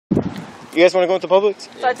You guys want to go into Publix?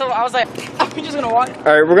 So I told him, I was like, are we just gonna walk?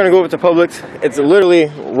 Alright, we're gonna go over to Publix. It's literally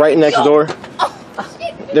right next door.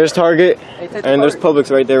 There's Target, and there's Publix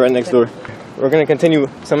right there, right next door. We're gonna continue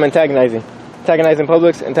some antagonizing. Antagonizing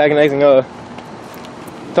Publix, antagonizing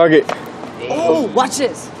Target. Oh, watch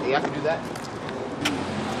this. You have to do that.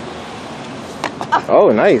 Oh,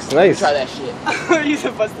 nice. Try that shit. You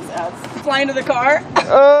should bust this ass. Fly into the car.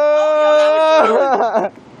 Oh!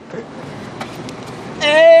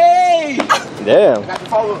 Hey! Damn. I got to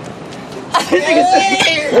follow.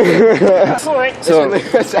 So,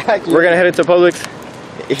 we're gonna head into Publix.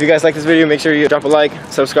 If you guys like this video, make sure you drop a like,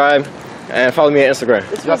 subscribe, and follow me on Instagram.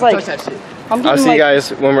 This feels like, I'll see you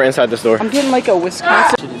guys when we're inside the store. I'm getting like a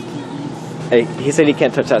Wisconsin. Hey, he said he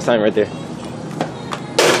can't touch that sign right there.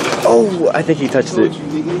 Oh, I think he touched it.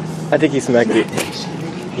 I think he smacked it.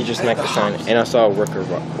 He just smacked the sign, and I saw a worker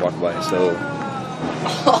walk by, so...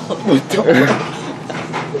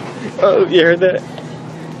 Oh, you heard that?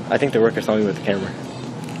 I think the worker saw me with the camera.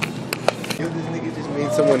 Yo, this nigga just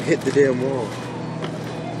made someone hit the damn wall.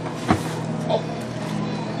 Oh.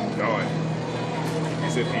 God.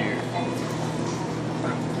 He's in here.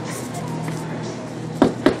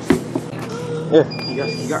 Yeah.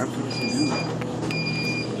 You got in front of some dude.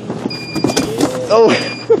 Oh!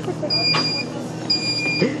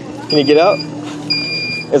 Can you get out?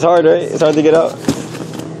 It's hard, right? It's hard to get out.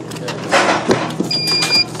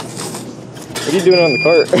 What are you doing on the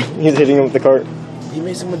cart? He's hitting him with the cart. He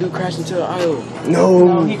made someone do crash into the aisle.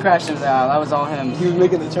 No! He crashed into the aisle. That was all him. He was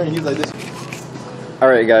making the turn. He was like this.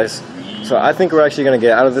 Alright, guys. So I think we're actually going to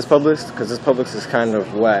get out of this Publix, because this Publix is kind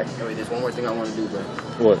of whack. Oh, wait, there's one more thing I want to do, bro.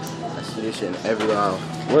 What? I see this shit in every aisle.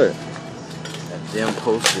 What? That damn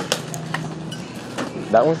poster.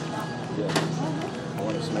 That one? Yeah. I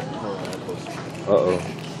want to smack the hell out of that poster. Uh-oh.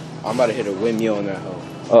 I'm about to hit a windmill on that hoe.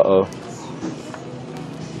 Uh-oh.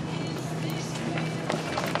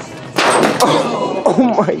 Oh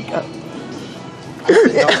my god.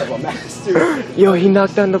 Yo, he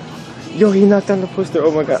knocked down the poster.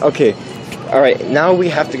 Oh my god. Okay. Alright, now we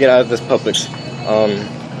have to get out of this Publix.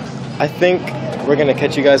 I think we're gonna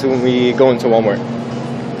catch you guys when we go into Walmart.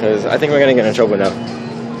 Because I think we're gonna get in trouble now.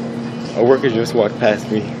 A worker just walked past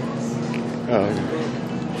me.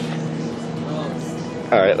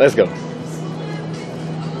 Alright, let's go.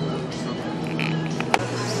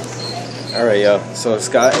 Alright, yo. So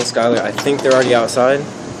Scott and Skylar, I think they're already outside.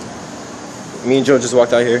 Me and Joe just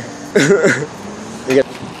walked out here.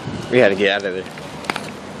 we had to get out of there.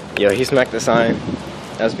 Yo, he smacked the sign.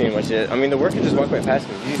 That's pretty much it. I mean, the worker just walked right past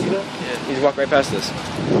me. Did you see that? Yeah. He just walked right past us.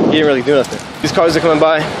 He didn't really do nothing. These cars are coming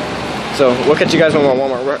by. So we'll catch you guys when we're at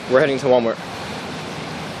Walmart. We're heading to Walmart.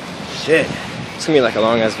 Shit. It's gonna be like a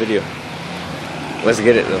long ass video. Let's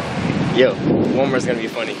get it though. Yo, Walmart's gonna be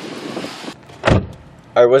funny.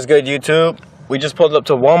 Alright, what's good, YouTube? We just pulled up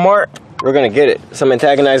to Walmart. We're gonna get it. Some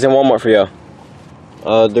antagonizing Walmart for y'all.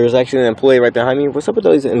 There's actually an employee right behind me. What's up with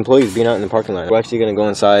all these employees being out in the parking lot? We're actually gonna go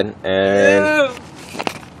inside and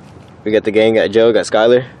we got the gang, got Joe, got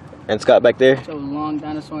Skylar, and Scott back there. So long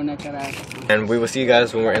dinosaur neck that ass. And we will see you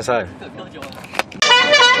guys when we're inside.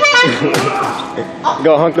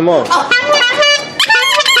 Go honk them all.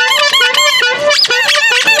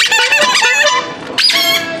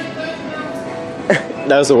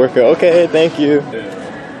 That was a workout. Okay, thank you. These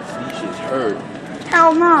shit's hurt.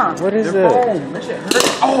 Hell no. What is that? That shit hurt.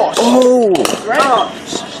 Oh, Right?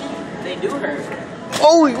 They do hurt.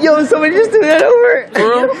 Oh, yo, somebody just threw that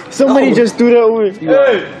over. Somebody just threw that over.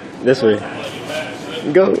 Hey. This way.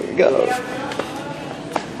 Go, go.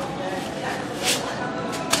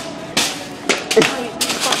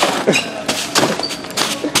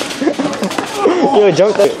 Yo,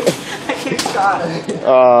 jump that. I can't stop.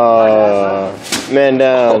 Man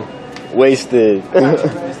down. Wasted. Give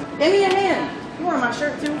me a hand. You want my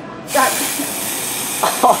shirt too? God.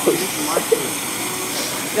 Oh,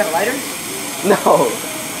 You got a lighter? no.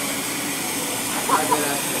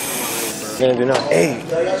 Gonna do now. Hey,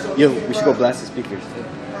 yo, we should go blast the speakers.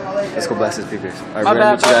 Let's go blast the speakers. Alright, we're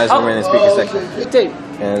gonna meet you guys when we're in the speaker section. Tape.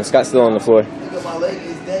 And Scott's still on the floor.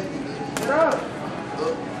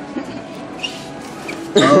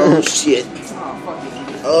 oh shit.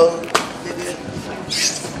 Oh, nigga.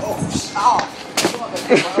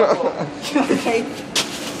 Okay.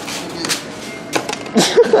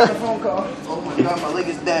 Phone call. Oh my god, my leg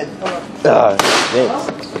is dead. Thanks.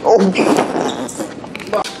 Oh.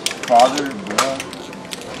 Father, bro.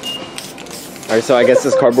 Alright, so I guess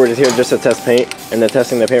this cardboard is here just to test paint, and they're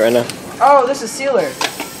testing the paint right now. Oh, this is sealer.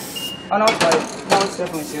 Oh no, it's white. No, it's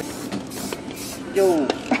definitely sealer. Yo,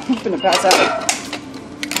 I'm gonna pass out.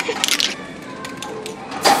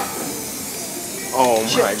 Oh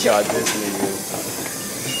my god, this nigga.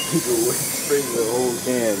 Nigga would spring the whole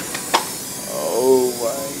can. Oh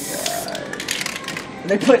my god.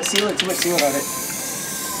 They put sealant, too much sealant on it.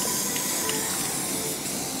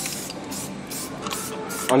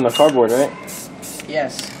 On the cardboard, right?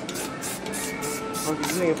 Yes. Fuck, is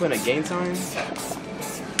this nigga putting a game time?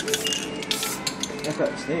 That's how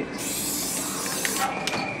it stinks.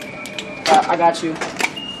 I got you.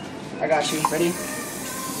 I got you. Ready?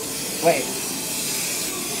 Wait.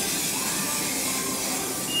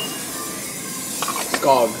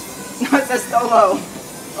 Skog. No, it says solo.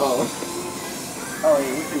 Oh. Oh,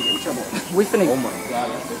 yeah, we finna get in trouble. We finna. Oh my god,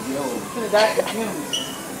 that's the yo. Finna die at fumes.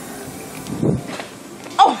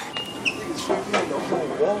 Oh!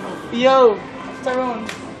 Yo! Tyrone.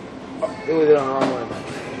 It was it on the wrong one.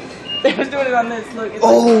 They was doing it on this. Look. It's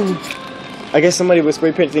Oh! I guess somebody was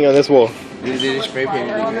spray painting on this wall. They did spray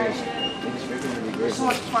paint really great. There's so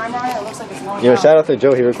much primer on it, it looks like it's long. Yo, shout out to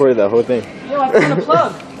Joe. He recorded that whole thing. Yo, I found a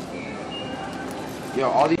plug. Yo,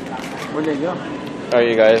 all these. Where'd they go? Alright,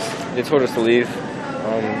 you guys. They told us to leave.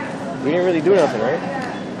 We didn't really do nothing, right?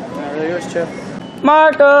 Not really, yours, chill.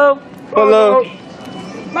 Marco! Hello.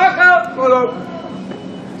 Marco! Hello!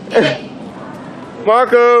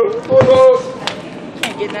 Marco. Hello.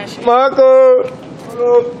 Can't get that shit. Marco.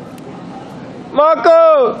 Hello.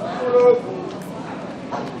 Marco. Hello.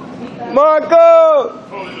 Marco.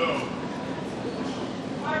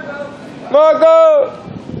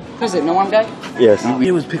 Marco. Is it no one guy? Yes.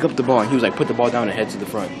 He was pick up the ball and he was like put the ball down and head to the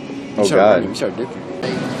front. Oh god. We started dipping.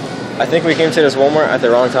 I think we came to this Walmart at the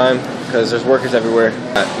wrong time because there's workers everywhere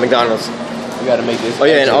at McDonald's. We gotta make this. Oh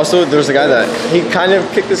yeah, and also there's a guy that he kind of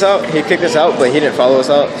kicked us out. He kicked us out, but he didn't follow us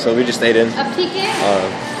out, so we just stayed in. A peek in?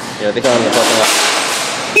 Yeah, they got in the parking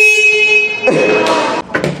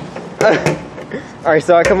lot. Alright,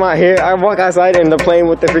 so I come out here, I walk outside and they're playing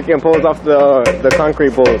with the freaking poles off the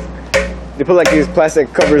concrete poles. They put like these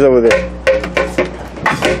plastic covers over there.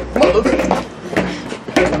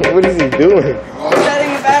 What is he doing?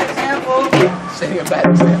 Setting a bad example. Setting a bad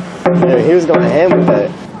example. Yeah, he was going ham with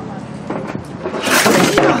that.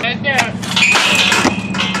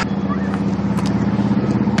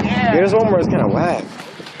 Yeah, this Walmart is kind of whack.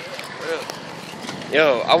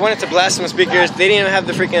 Yo, I wanted to blast some speakers. They didn't even have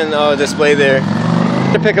the freaking display there.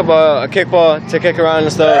 To pick up a kickball to kick around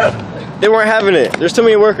and stuff. They weren't having it. There's too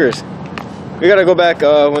many workers. We gotta go back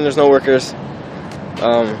when there's no workers.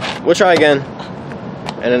 We'll try again.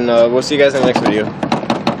 And then we'll see you guys in the next video.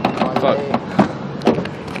 Fuck.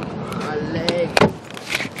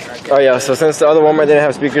 Oh yeah, so since the other Walmart didn't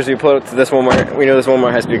have speakers, we pulled up to this Walmart. We know this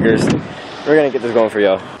Walmart has speakers. We're gonna get this going for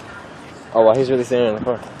y'all. Oh wow, he's really staying in the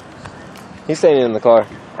car. He's staying in the car.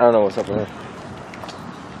 I don't know what's up with him.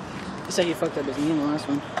 He said he fucked up his knee in the last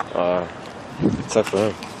one. It sucks for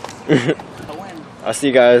him. A win. I'll see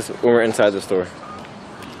you guys when we're inside the store.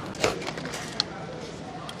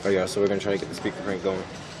 Oh yeah, so we're gonna try to get the speaker prank going.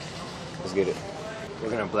 Let's get it. We're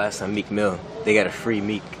gonna blast some Meek Mill. They got a free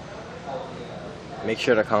Meek. Make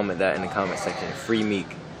sure to comment that in the comment section. Free Meek.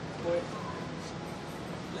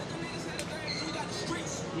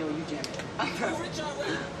 Yo, you jam.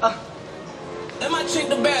 Let my chick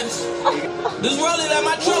the baddest. This rolling like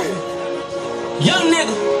my trophy. Young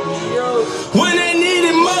nigga. When they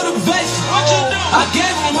needed motivation, what you do? I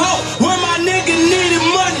gave them hope. When my nigga needed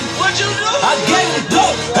money, what you do? I gave them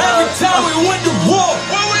dope. Every time we went to war,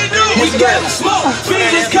 what we do? We gave them smoke.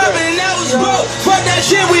 Finish coming and that was broke. Fuck that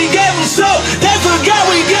shit, we gave them soap. They forgot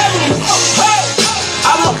we gave them hope.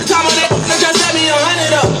 I want the time on that. They just set me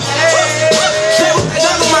 100 up. Say what they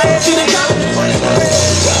talk on my head, she done come.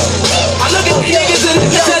 I look at the niggas and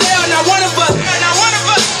they say they are not one of us.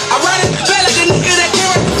 I run it back like a nigga that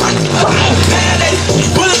can't run.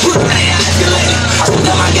 Bulletproof, they escalated. I put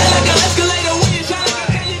them my gun like an escalator. When you tryna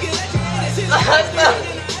get you get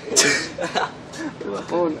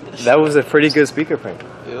That was a pretty good speaker prank.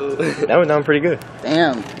 That went down pretty good.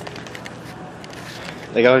 Damn.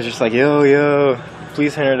 Like I was just like, yo,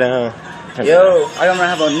 please turn her down. Yo, I'm gonna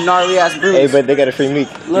have a gnarly ass bruise. Hey, but they got a free Meek.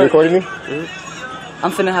 You Look. recording me?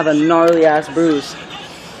 I'm finna have a gnarly ass bruise.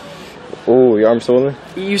 Oh, your arm's swollen?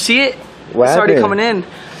 You see it? What It's already happened? coming in.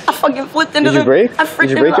 I fucking flipped into Did you break? I freaked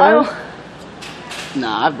Did you into break the your aisle.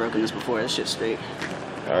 Nah, I've broken this before. This shit's straight.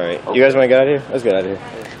 Alright, you guys want to get out of here? Let's get out of here.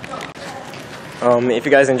 If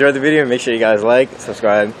you guys enjoyed the video, make sure you guys like,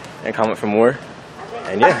 subscribe, and comment for more.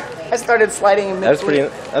 And yeah, I started sliding in that's pretty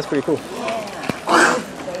cool.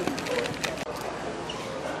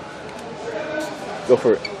 Go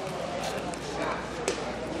for it.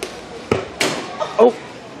 Oh!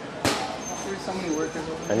 There's so many workers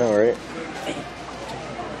over I know, right?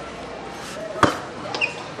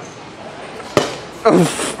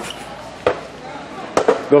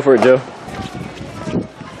 Go for it, Joe.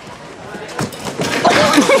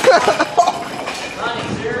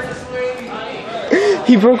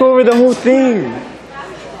 He broke over the whole thing.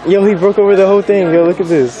 Yo, he broke over the whole thing. Yo, look at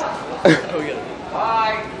this.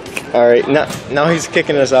 Alright, now he's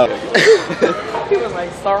kicking us out. He was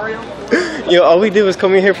like, sorry. Yo, all we did was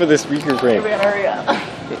come in here for this speaker prank. We gotta hurry up.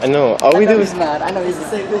 I know. All we did was. He's mad. I know he's the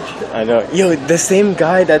same bitch. I know. Yo, the same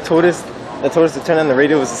guy that told us to turn on the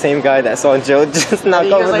radio was the same guy that saw Joe just knock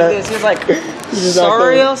over He was like this. He was like,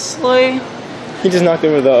 seriously? He just knocked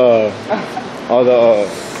over the all the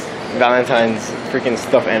Valentine's freaking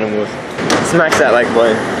stuffed animals. Smash that like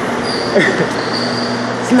button.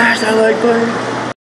 Smash that like button.